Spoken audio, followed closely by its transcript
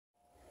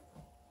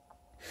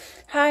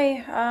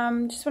Hi,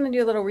 just want to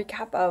do a little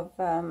recap of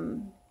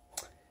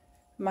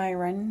my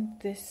run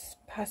this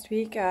past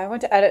week. I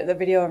went to edit the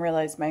video and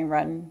realized my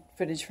run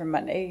footage from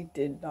Monday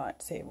did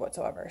not save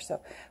whatsoever. So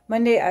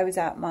Monday I was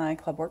at my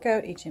club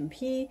workout,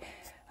 HMP.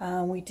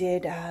 We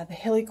did the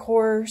hilly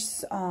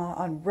course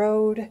on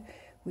road.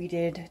 We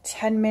did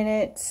 10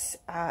 minutes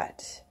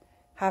at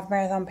half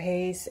marathon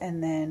pace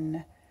and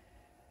then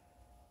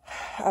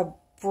a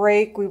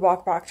break. We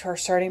walked back to our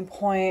starting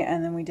point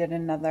and then we did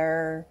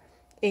another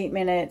 8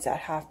 minutes at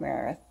half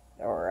marathon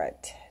or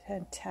at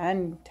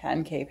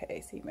 10K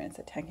pace, 8 minutes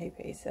at 10K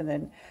pace. And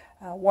then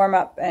warm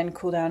up and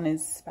cool down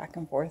is back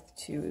and forth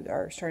to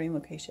our starting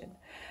location.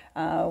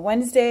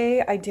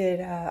 Wednesday, I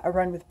did a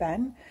run with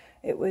Ben.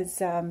 It was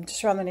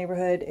just around the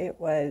neighborhood. It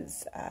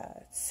was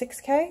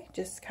 6K,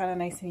 just kind of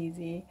nice and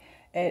easy.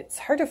 It's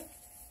hard to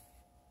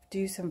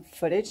do some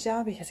footage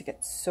now because it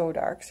gets so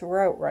dark. So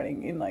we're out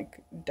running in like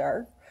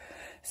dark.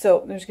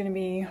 So there's going to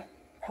be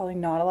probably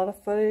not a lot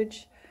of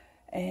footage.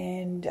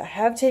 And I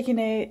have taken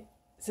it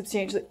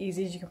substantially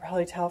easy, as you can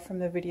probably tell from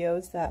the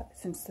videos, that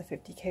since the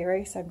 50K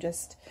race, I'm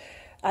just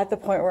at the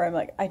point where I'm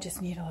like, I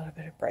just need a little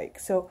bit of break.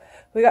 So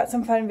we got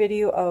some fun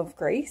video of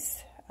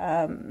Grace.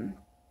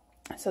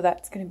 So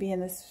that's going to be in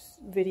this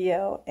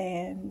video.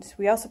 And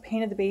we also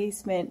painted the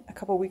basement a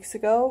couple weeks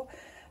ago,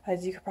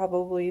 as you could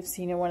probably have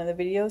seen in one of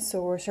the videos.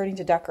 So we're starting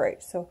to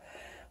decorate. So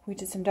we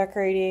did some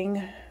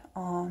decorating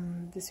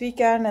this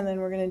weekend, and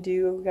then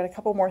we got a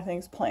couple more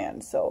things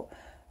planned. So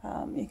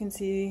you can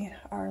see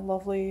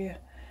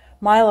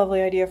my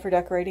lovely idea for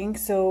decorating.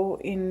 So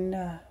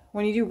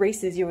when you do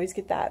races, you always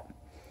get that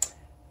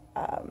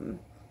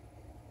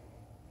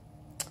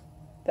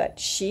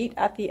sheet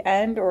at the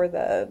end, or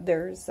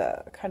there's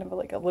kind of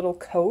like a little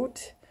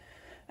coat,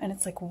 and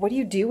it's like, what do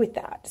you do with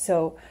that?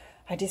 So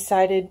I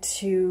decided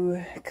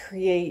to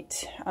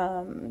create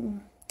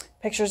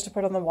pictures to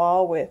put on the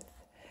wall with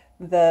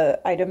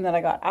the item that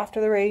I got after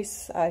the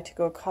race. I took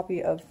a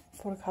color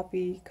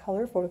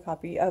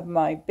photocopy of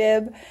my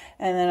bib,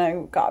 and then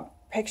I got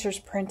pictures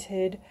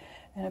printed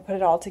and I put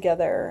it all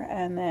together,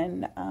 and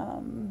then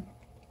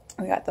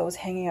we got those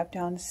hanging up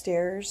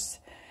downstairs.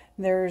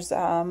 There's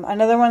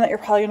another one that you're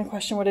probably going to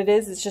question what it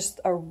is. It's just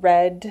a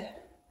red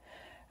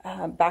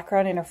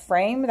background in a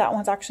frame. That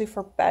one's actually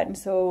for Ben.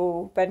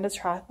 So Ben does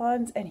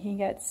triathlons and he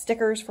gets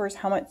stickers for his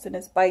helmets and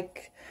his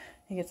bike.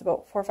 He gets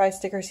about 4 or 5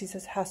 stickers he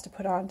says has to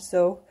put on.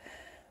 So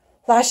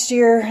last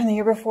year and the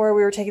year before,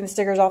 we were taking the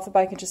stickers off the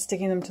bike and just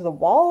sticking them to the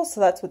wall. So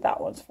that's what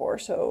that one's for.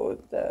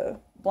 So the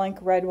blank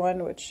red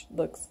one, which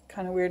looks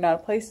kind of weird and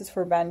out of place, is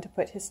for Ben to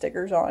put his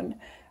stickers on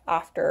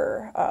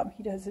after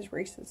he does his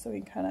races, so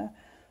he can kind of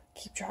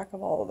keep track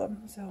of all of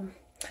them. So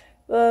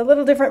a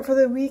little different for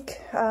the week.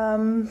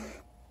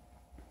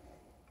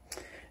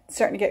 It's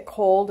starting to get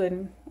cold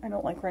and I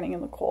don't like running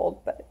in the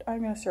cold, but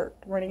I'm going to start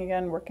running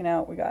again, working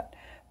out. We got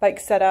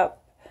bikes set up.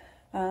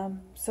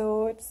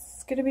 So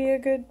it's going to be a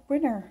good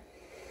winter.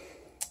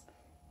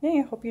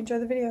 Yeah, hope you enjoy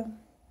the video.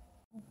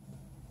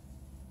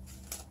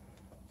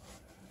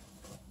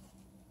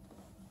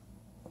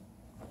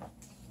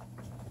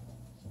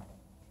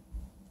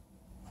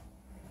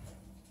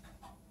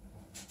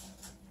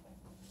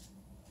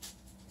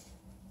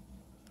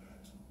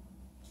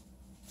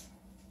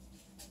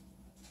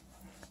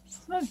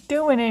 It's not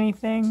doing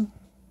anything.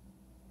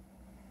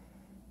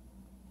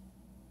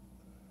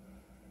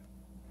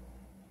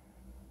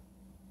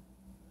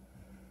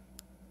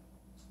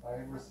 I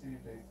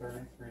received a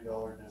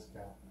 $33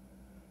 discount.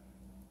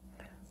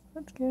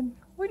 That's good.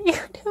 What are you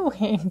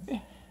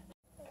doing?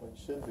 What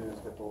you should do is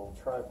get the little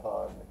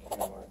tripod and the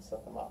camera and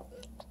set them up.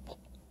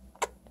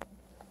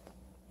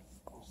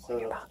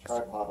 Set up the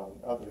tripod on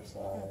the other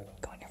side.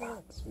 Go in your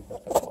box. So we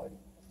got that light.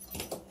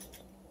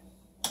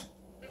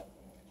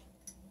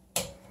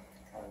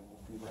 I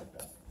will be right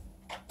back.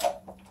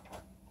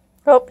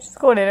 Oh, she's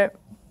going in it.